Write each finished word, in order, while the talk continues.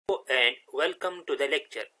welcome to the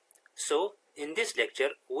lecture. So in this lecture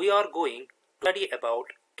we are going to study about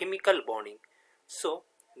chemical bonding. So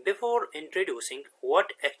before introducing what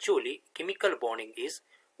actually chemical bonding is,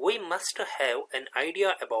 we must have an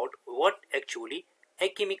idea about what actually a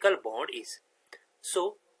chemical bond is.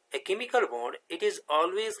 So a chemical bond, it is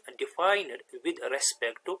always defined with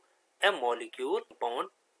respect to a molecule, bond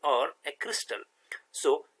or a crystal.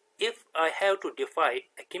 So if I have to define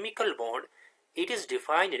a chemical bond, it is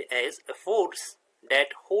defined as a force that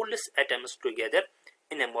holds atoms together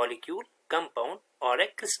in a molecule, compound or a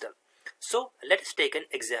crystal. So let us take an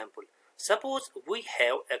example. Suppose we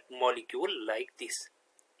have a molecule like this,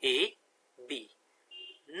 A, B.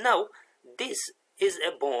 Now this is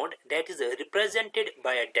a bond that is represented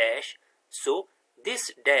by a dash. So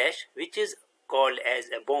this dash, which is called as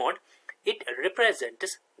a bond, it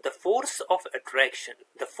represents the force of attraction,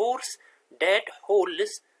 the force that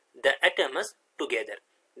holds the atoms together.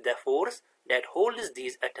 The force that holds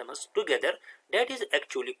these atoms together, that is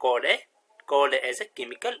actually called as a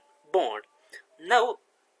chemical bond. Now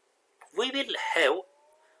we will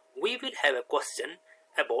have a question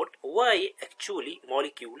about why actually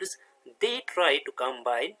molecules they try to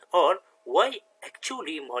combine, or why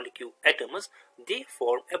actually molecule atoms they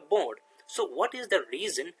form a bond. So what is the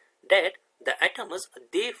reason that the atoms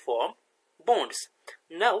they form bonds?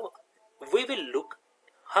 Now we will look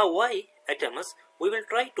why atoms, we will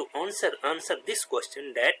try to answer this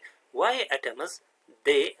question, that why atoms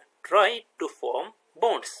they try to form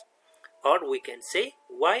bonds, or we can say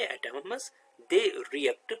why atoms they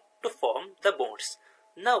react to form the bonds.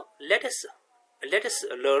 Now let us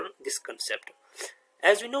learn this concept.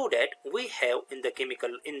 As we know that we have in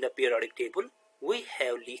the periodic table, we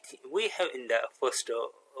have lithium. We have in the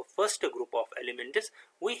first group of elements,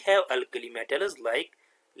 we have alkali metals like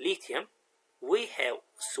lithium, we have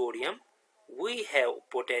sodium, we have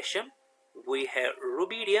potassium, we have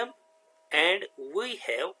rubidium, and we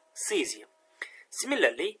have cesium.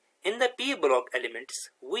 Similarly, in the P block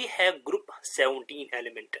elements, we have group 17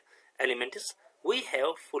 elements. We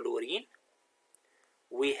have fluorine,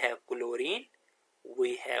 we have chlorine,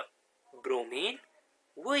 we have bromine,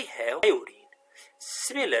 we have iodine.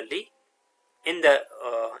 Similarly, in the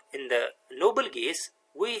noble gas,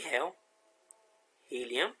 we have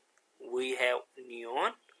helium, we have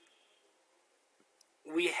neon,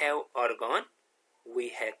 we have argon, we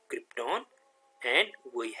have krypton, and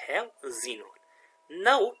we have xenon.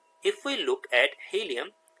 Now if we look at helium,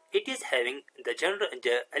 it is having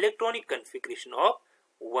the electronic configuration of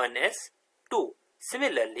 1s2.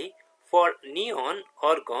 Similarly, for neon,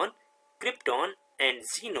 argon, krypton and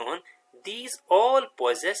xenon, these all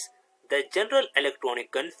possess the general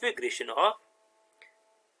electronic configuration of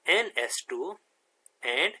ns2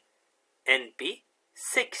 and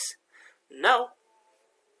np6. Now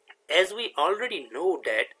as we already know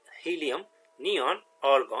that helium, neon,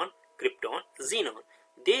 argon, krypton, xenon,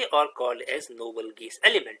 they are called as noble gas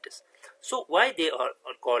elements. So why they are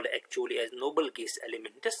called actually as noble gas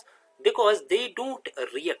elements? Because they don't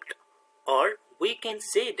react, or we can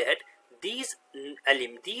say that these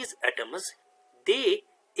atoms, they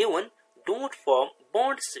even don't form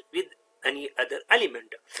bonds with any other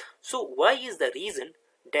element. So why is the reason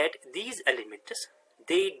that these elements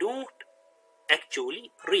they don't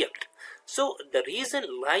actually react? So the reason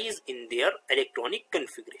lies in their electronic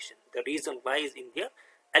configuration. The reason lies in their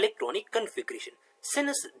electronic configuration,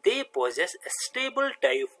 since they possess a stable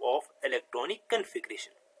type of electronic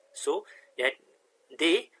configuration. So that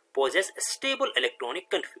they possess a stable electronic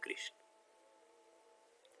configuration.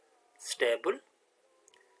 Stable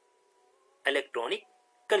electronic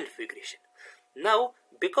configuration. Now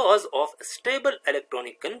because of stable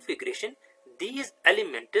electronic configuration, these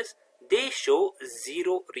elements they show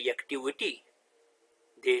zero reactivity.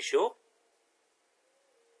 They show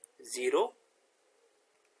zero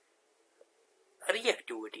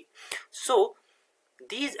reactivity. So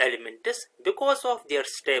these elements, because of their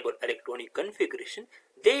stable electronic configuration,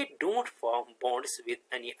 they don't form bonds with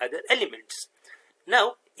any other elements.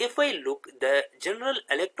 Now if I look the general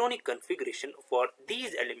electronic configuration for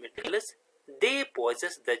these elements, they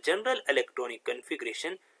possess the general electronic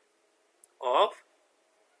configuration of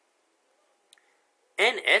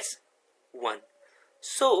ns1.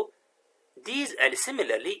 So these,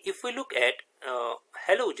 similarly if we look at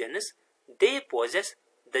halogens, they possess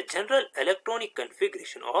the general electronic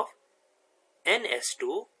configuration of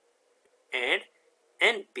ns2 and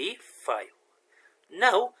np5.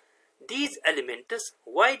 Now these elements,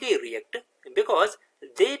 why they react? Because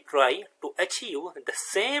they try to achieve the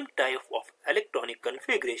same type of electronic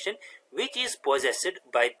configuration which is possessed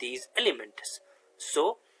by these elements.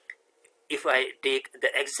 So if I take the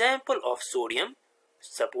example of sodium,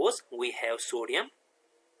 suppose we have sodium.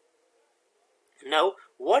 Now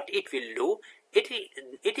what it will do,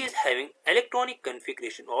 it is having electronic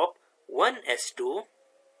configuration of 1s2,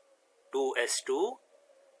 2s2,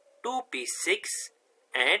 2p6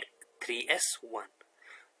 and 3s1.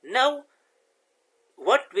 Now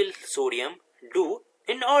what will sodium do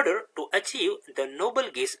in order to achieve the noble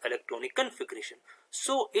gas electronic configuration?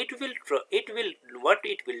 So it will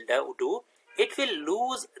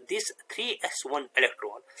lose this 3s1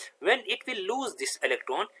 electron. When it will lose this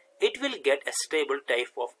electron, it will get a stable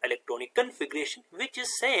type of electronic configuration which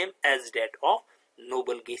is same as that of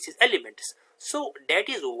noble gases elements. So that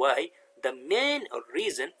is why the main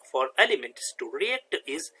reason for elements to react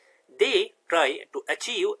is they try to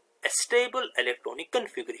achieve a stable electronic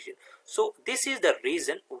configuration. So this is the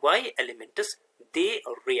reason why elements they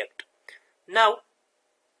react. Now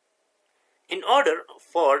in order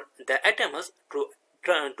for the atoms to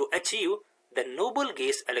achieve the noble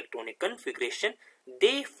gas electronic configuration,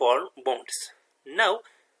 they form bonds. Now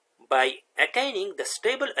by attaining the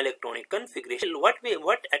stable electronic configuration, what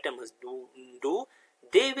atoms do,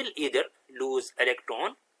 they will either lose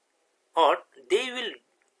electron, or they will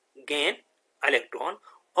gain electron,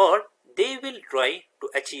 or they will try to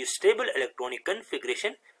achieve stable electronic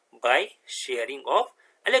configuration by sharing of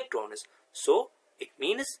electrons. So it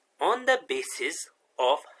means on the basis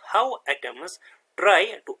of how atoms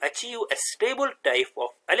try to achieve a stable type of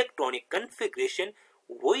electronic configuration,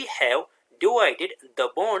 we have divided the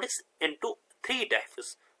bonds into three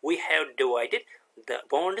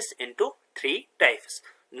types.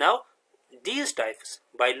 Now these types,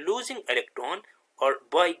 by losing electron or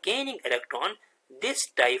by gaining electron, this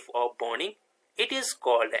type of bonding, it is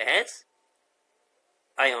called as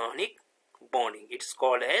ionic bonding. It is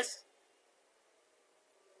called as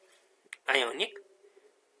ionic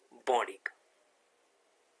bonding.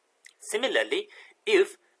 Similarly,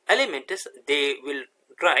 if elements they will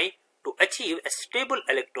try to achieve a stable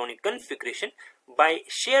electronic configuration by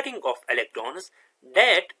sharing of electrons,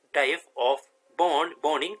 that type of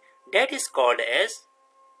bonding, that is called as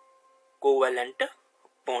covalent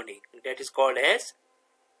bonding. That is called as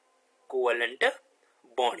covalent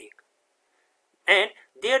bonding. And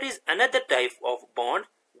there is another type of bond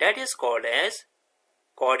that is called as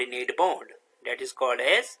coordinate bond. That is called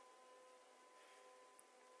as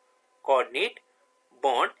coordinate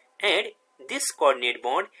bond, and this coordinate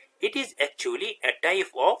bond, it is actually a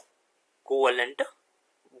type of covalent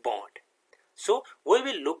bond. So we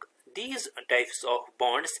will look these types of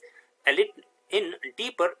bonds a little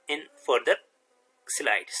deeper in further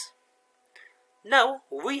slides. Now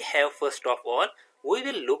we have, first of all, we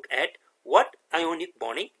will look at what ionic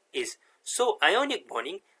bonding is. So ionic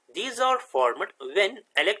bonding, these are formed when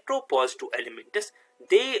electropositive elements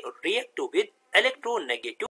they react with electronegative